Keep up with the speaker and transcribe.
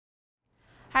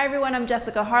Hi everyone, I'm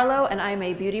Jessica Harlow and I'm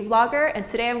a beauty vlogger, and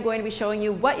today I'm going to be showing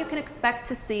you what you can expect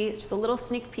to see, just a little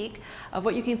sneak peek of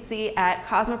what you can see at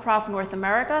Cosmoprof North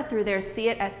America through their See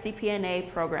It at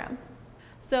CPNA program.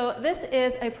 So this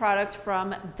is a product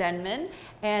from Denman,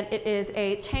 and it is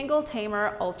a Tangle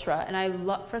Tamer Ultra, and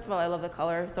first of all, I love the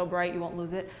color, so bright you won't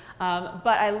lose it, but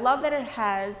I love that it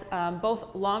has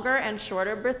both longer and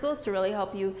shorter bristles to really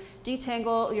help you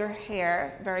detangle your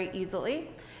hair very easily.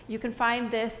 You can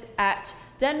find this at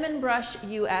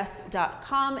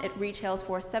denmanbrushus.com. It retails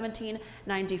for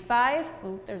 $17.95.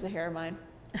 Oh, there's a hair of mine.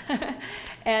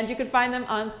 And you can find them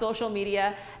on social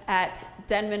media at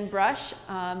Denman Brush,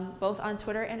 both on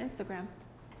Twitter and Instagram.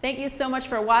 Thank you so much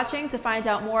for watching. To find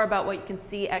out more about what you can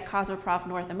see at Cosmoprof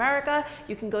North America,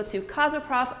 you can go to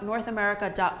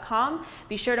cosmoprofnorthamerica.com.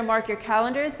 Be sure to mark your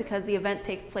calendars because the event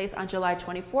takes place on July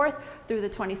 24th through the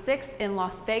 26th in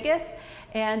Las Vegas.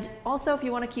 And also, if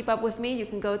you want to keep up with me, you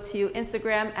can go to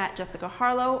Instagram at Jessica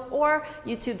Harlow or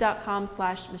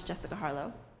youtube.com/Miss Jessica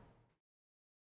Harlow.